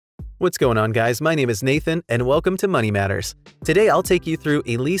What's going on, guys? My name is Nathan and welcome to Money Matters. Today I'll take you through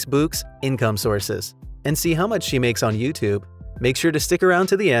Elise Buch's income sources and see how much she makes on YouTube. Make sure to stick around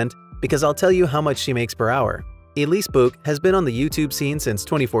to the end because I'll tell you how much she makes per hour. Elise Buch has been on the YouTube scene since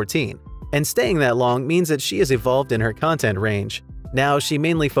 2014, and staying that long means that she has evolved in her content range. Now she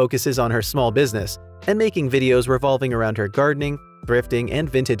mainly focuses on her small business and making videos revolving around her gardening, thrifting, and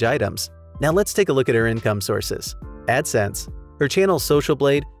vintage items. Now let's take a look at her income sources. AdSense. Her channel Social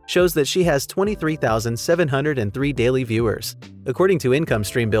Blade shows that she has 23,703 daily viewers. According to Income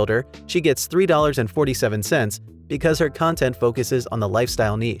Stream Builder, she gets $3.47 because her content focuses on the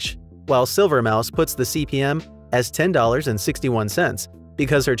lifestyle niche, while Silvermouse puts the CPM as $10.61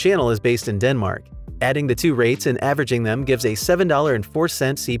 because her channel is based in Denmark. Adding the two rates and averaging them gives a $7.04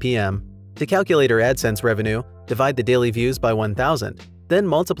 CPM. To calculate her AdSense revenue, divide the daily views by 1,000, then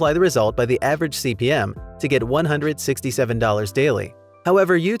multiply the result by the average CPM to get $167 daily.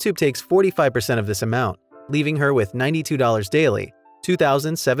 However, YouTube takes 45% of this amount, leaving her with $92 daily,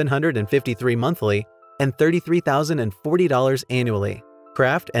 $2,753 monthly, and $33,040 annually.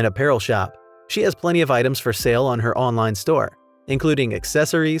 Craft and apparel shop. She has plenty of items for sale on her online store, including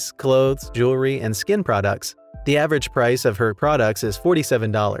accessories, clothes, jewelry, and skin products. The average price of her products is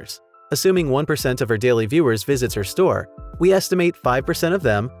 $47. Assuming 1% of her daily viewers visits her store, we estimate 5% of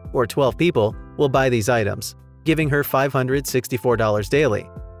them, or 12 people, will buy these items, giving her $564 daily.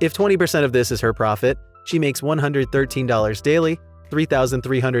 If 20% of this is her profit, she makes $113 daily,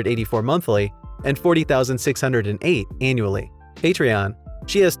 $3,384 monthly, and $40,608 annually. Patreon.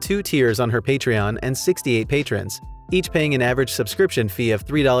 She has 2 tiers on her Patreon and 68 patrons, each paying an average subscription fee of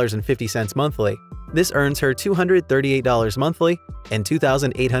 $3.50 monthly. This earns her $238 monthly and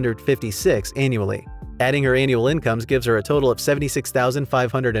 $2,856 annually. Adding her annual incomes gives her a total of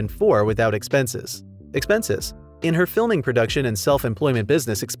 $76,504 without expenses. Expenses. In her filming, production, and self-employment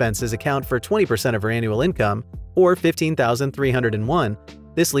business, expenses account for 20% of her annual income, or $15,301.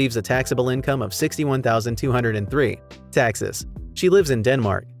 This leaves a taxable income of $61,203. Taxes. She lives in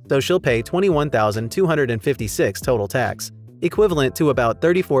Denmark, so she'll pay $21,256 total tax, equivalent to about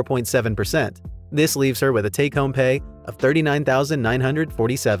 34.7%. This leaves her with a take-home pay of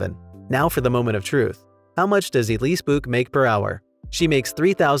 $39,947. Now for the moment of truth. How much does Elise Buch make per hour? She makes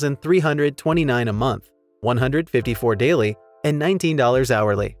 $3,329 a month, $154 daily, and $19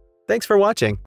 hourly. Thanks for watching.